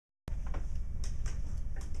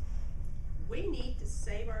We need to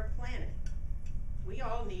save our planet. We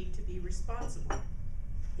all need to be responsible.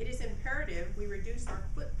 It is imperative we reduce our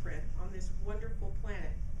footprint on this wonderful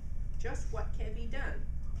planet. Just what can be done?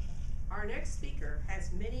 Our next speaker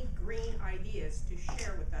has many green ideas to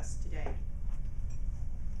share with us today.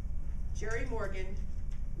 Jerry Morgan,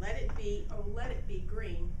 let it be, oh let it be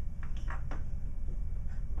green.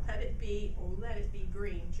 Let it be, oh let it be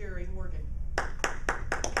green, Jerry Morgan.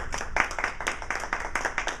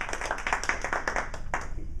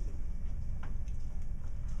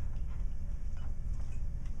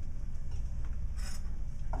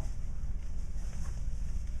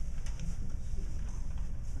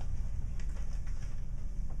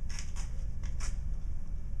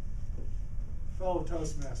 Fellow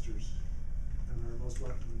Toastmasters and our most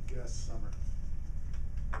welcome guest, Summer.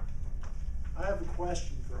 I have a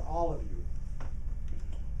question for all of you.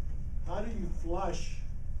 How do you flush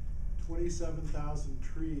 27,000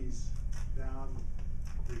 trees down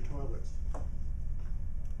your toilets?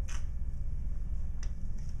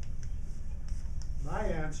 My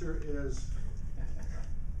answer is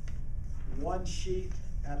one sheet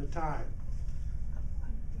at a time.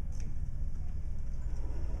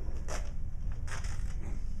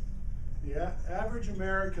 The average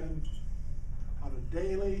American on a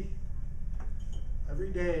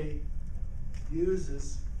every day,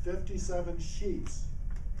 uses 57 sheets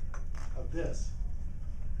of this.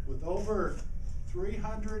 With over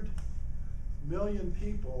 300 million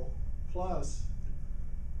people plus,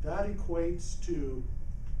 that equates to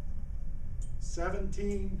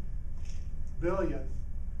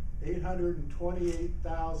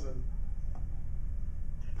 17,828,000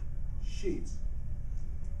 sheets.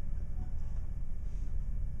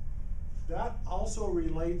 That also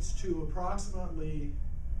relates to approximately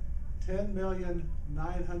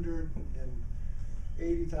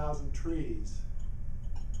 10,980,000 trees.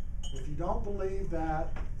 If you don't believe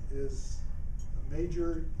that is a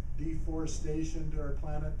major deforestation to our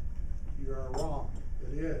planet, you are wrong.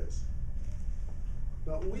 It is.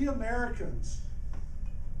 But we Americans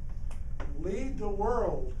lead the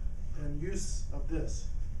world in use of this.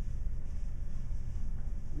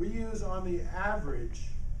 We use on the average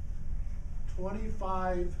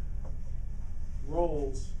 25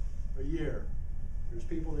 rolls a year. There's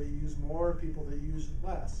people that use more, people that use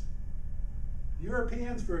less.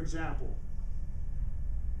 Europeans, for example,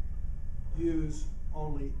 use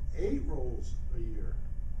only 8 rolls a year.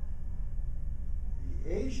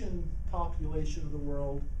 The Asian population of the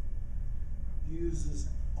world uses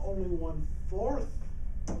only 1/4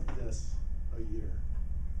 of this a year.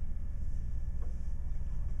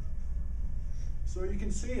 So you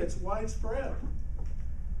can see it's widespread.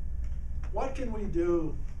 What can we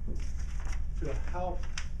do to help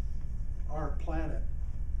our planet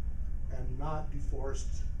and not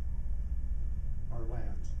deforest our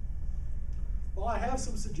lands? Well, I have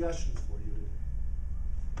some suggestions for you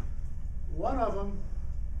today. One of them,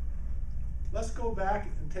 let's go back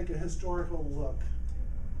and take a historical look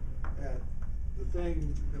at the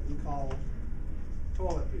thing that we call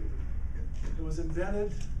toilet paper. It was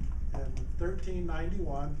invented in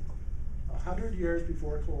 1391, 100 years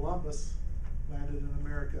before Columbus landed in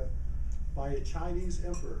America, by a Chinese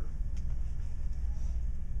emperor.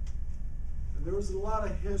 And there was a lot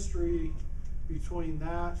of history between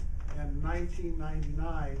that and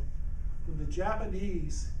 1999, when the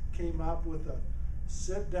Japanese came up with a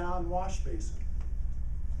sit-down wash basin.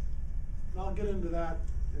 And I'll get into that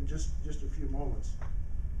in just a few moments.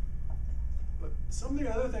 But some of the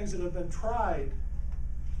other things that have been tried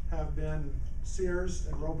have been Sears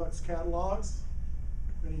and Roebuck's catalogs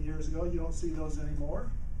many years ago. You don't see those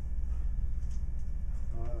anymore.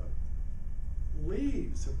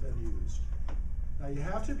 Leaves have been used. Now you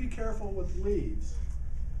have to be careful with leaves.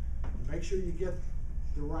 Make sure you get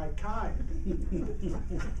the right kind. You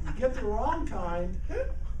get the wrong kind,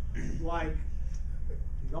 like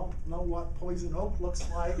you don't know what poison oak looks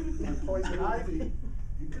like and poison ivy,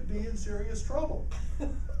 you could be in serious trouble.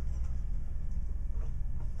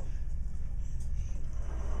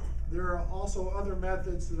 There are also other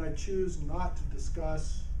methods that I choose not to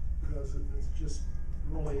discuss because it's just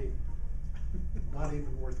really not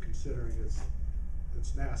even worth considering.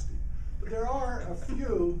 It's nasty. But there are a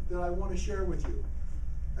few that I want to share with you.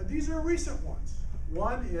 And these are recent ones.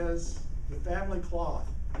 One is the family cloth.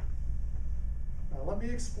 Now let me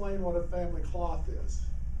explain what a family cloth is.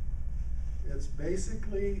 It's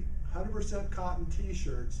basically 100% cotton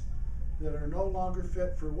t-shirts that are no longer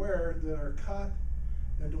fit for wear, that are cut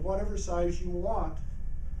into whatever size you want,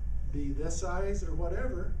 be this size or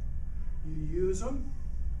whatever. You use them.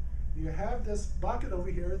 You have this bucket over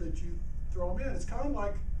here that you throw them in. It's kind of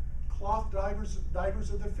like cloth diapers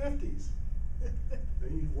of the 50s.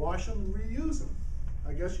 Then you wash them and reuse them.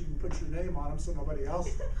 I guess you can put your name on them so nobody else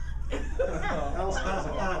has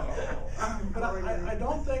it. But I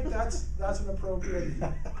don't think that's an appropriate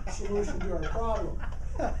solution to our problem.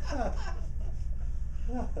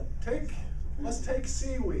 Let's take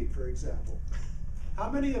seaweed, for example. How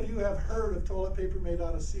many of you have heard of toilet paper made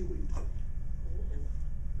out of seaweed?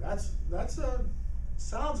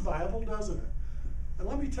 Sounds viable, doesn't it? And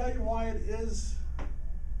let me tell you why it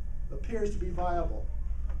appears to be viable.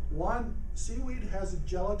 One, seaweed has a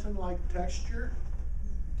gelatin-like texture,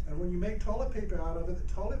 and when you make toilet paper out of it, the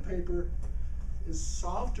toilet paper is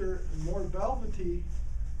softer and more velvety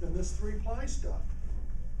than this 3-ply stuff.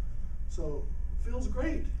 So it feels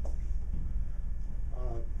great.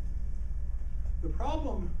 The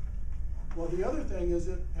problem, well, the other thing is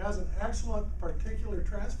it has an excellent particular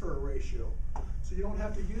transfer ratio, so you don't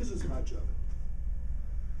have to use as much of it.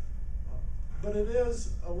 But it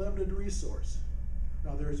is a limited resource.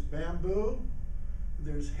 Now there's bamboo,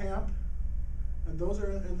 there's hemp, and those are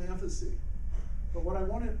in the infancy. But what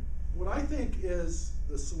I think is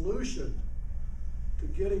the solution to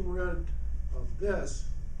getting rid of this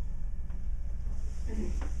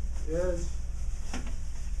is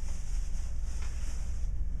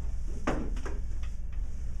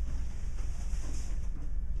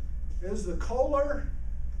the Kohler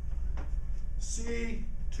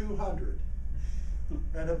C200.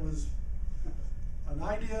 And it was an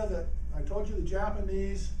idea that I told you the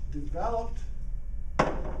Japanese developed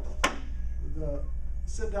the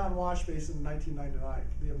sit-down wash basin in 1999.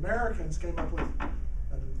 The Americans came up with an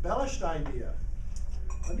embellished idea.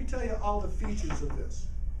 Let me tell you all the features of this.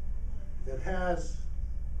 It's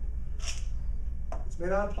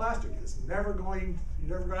made out of plastic. You're never going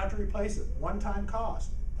to have to replace it. One-time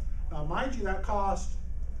cost. Now, mind you, that cost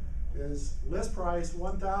is list price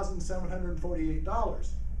 $1,748.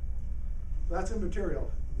 That's immaterial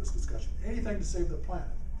in this discussion. Anything to save the planet.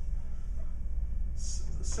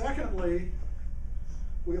 Secondly,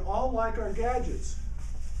 we all like our gadgets,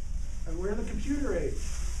 and we're in the computer age.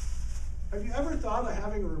 Have you ever thought of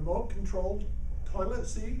having a remote-controlled toilet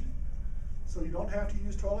seat so you don't have to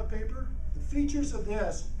use toilet paper? The features of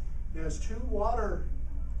this, it has 2 water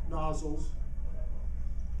nozzles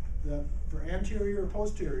for anterior or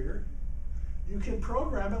posterior. You can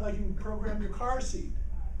program it like you can program your car seat.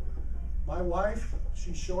 My wife,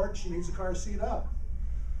 she's short, she needs the car seat up.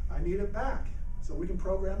 I need it back, so we can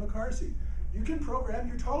program the car seat. You can program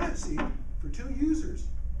your toilet seat for 2 users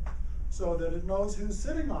so that it knows who's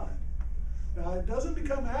sitting on it. Now, it doesn't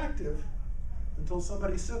become active until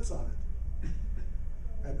somebody sits on it.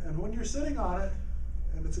 And when you're sitting on it,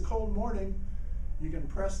 and it's a cold morning, you can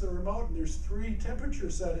press the remote, and there's 3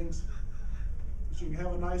 temperature settings, so you can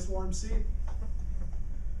have a nice warm seat.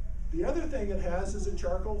 The other thing it has is a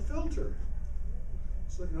charcoal filter.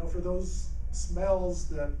 So, for those smells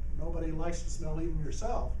that nobody likes to smell, even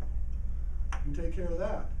yourself, you can take care of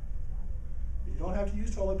that. You don't have to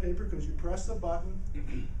use toilet paper because you press the button,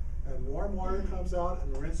 and warm water comes out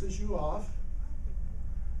and rinses you off.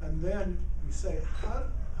 And then you say,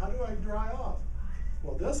 how do I dry off?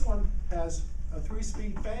 Well, this one has a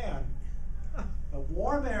 3-speed fan of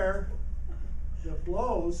warm air that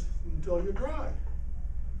blows until you're dry.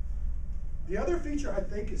 The other feature I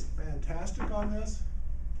think is fantastic on this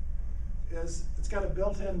is it's got a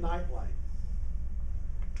built-in nightlight.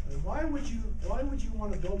 And why would you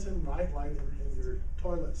want a built-in nightlight in your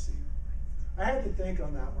toilet seat? I had to think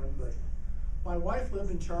on that one, but my wife lived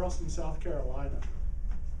in Charleston, South Carolina.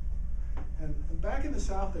 And back in the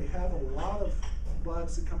South, they have a lot of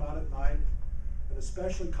bugs that come out at night, and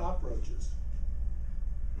especially cockroaches.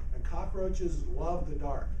 And cockroaches love the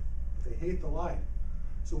dark. They hate the light.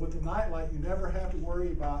 So with the nightlight, you never have to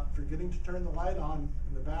worry about forgetting to turn the light on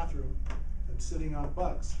in the bathroom and sitting on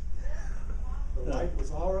bugs. The light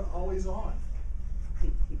was always on.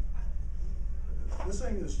 This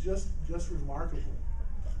thing is just remarkable.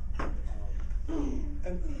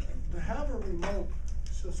 And to have a remote,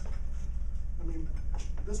 it's just,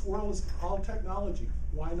 this world is all technology.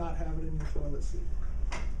 Why not have it in your toilet seat?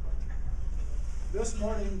 This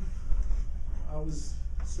morning, I was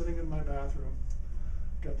sitting in my bathroom,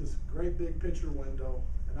 got this great big picture window,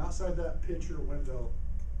 and outside that picture window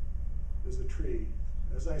is a tree.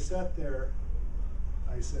 As I sat there,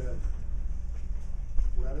 I said,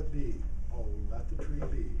 let it be. Oh, let the tree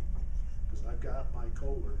be, because I've got my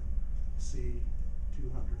Kohler C200.